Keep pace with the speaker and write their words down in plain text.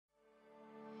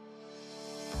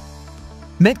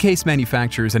Metcase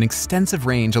manufactures an extensive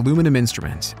range aluminum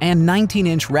instrument and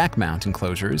 19-inch rack mount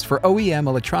enclosures for OEM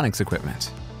electronics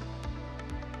equipment.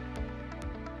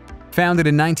 Founded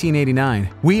in 1989,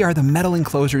 we are the Metal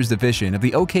Enclosures division of the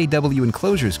OKW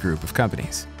Enclosures group of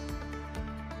companies.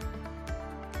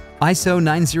 ISO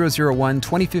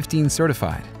 9001:2015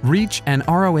 certified, REACH and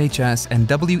RoHS and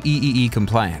WEEE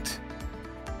compliant.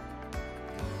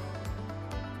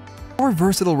 Our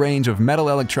versatile range of metal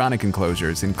electronic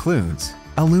enclosures includes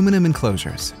aluminum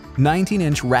enclosures,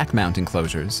 19-inch rack mount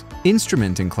enclosures,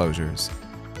 instrument enclosures,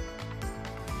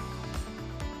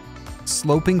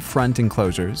 sloping front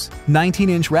enclosures,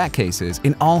 19-inch rack cases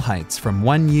in all heights from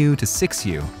 1U to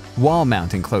 6U, wall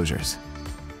mount enclosures.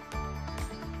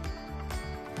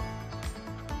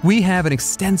 We have an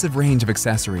extensive range of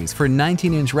accessories for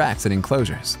 19-inch racks and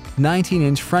enclosures,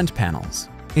 19-inch front panels,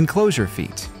 enclosure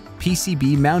feet,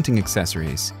 PCB mounting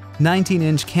accessories,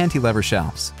 19-inch cantilever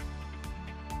shelves.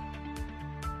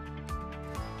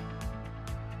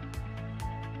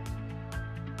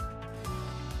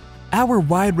 Our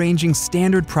wide-ranging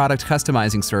standard product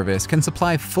customizing service can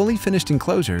supply fully finished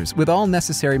enclosures with all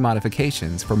necessary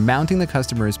modifications for mounting the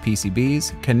customer's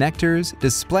PCBs, connectors,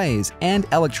 displays, and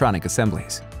electronic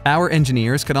assemblies. Our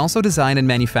engineers can also design and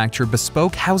manufacture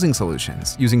bespoke housing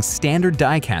solutions using standard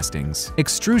die castings,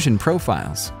 extrusion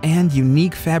profiles, and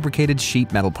unique fabricated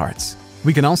sheet metal parts.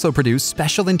 We can also produce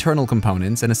special internal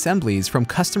components and assemblies from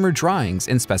customer drawings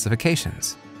and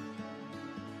specifications.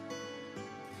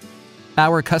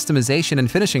 Our customization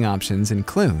and finishing options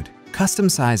include custom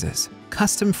sizes,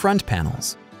 custom front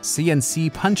panels,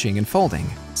 CNC punching and folding,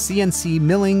 CNC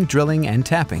milling, drilling, and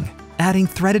tapping, adding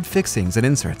threaded fixings and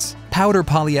inserts, powder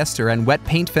polyester and wet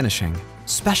paint finishing,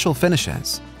 special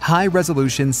finishes,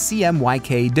 high-resolution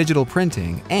CMYK digital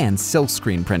printing, and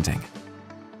silkscreen printing.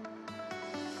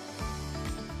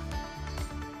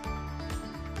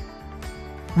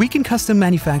 We can custom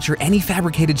manufacture any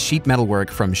fabricated sheet metal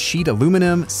work from sheet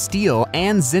aluminum, steel,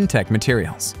 and Zintec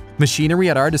materials. Machinery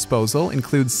at our disposal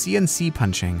includes CNC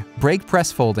punching, brake press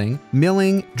folding,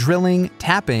 milling, drilling,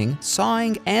 tapping,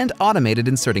 sawing, and automated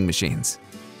inserting machines.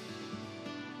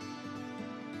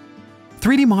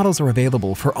 3D models are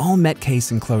available for all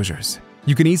Metcase enclosures.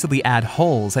 You can easily add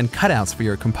holes and cutouts for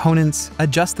your components,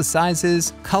 adjust the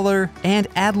sizes, color, and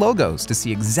add logos to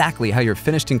see exactly how your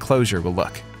finished enclosure will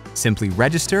look. Simply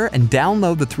register and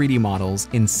download the 3D models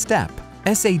in STEP,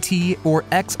 SAT, or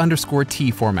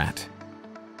X_T format.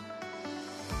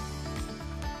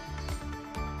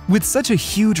 With such a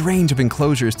huge range of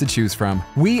enclosures to choose from,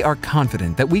 we are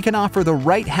confident that we can offer the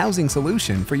right housing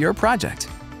solution for your project.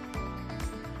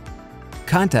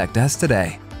 Contact us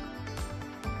today.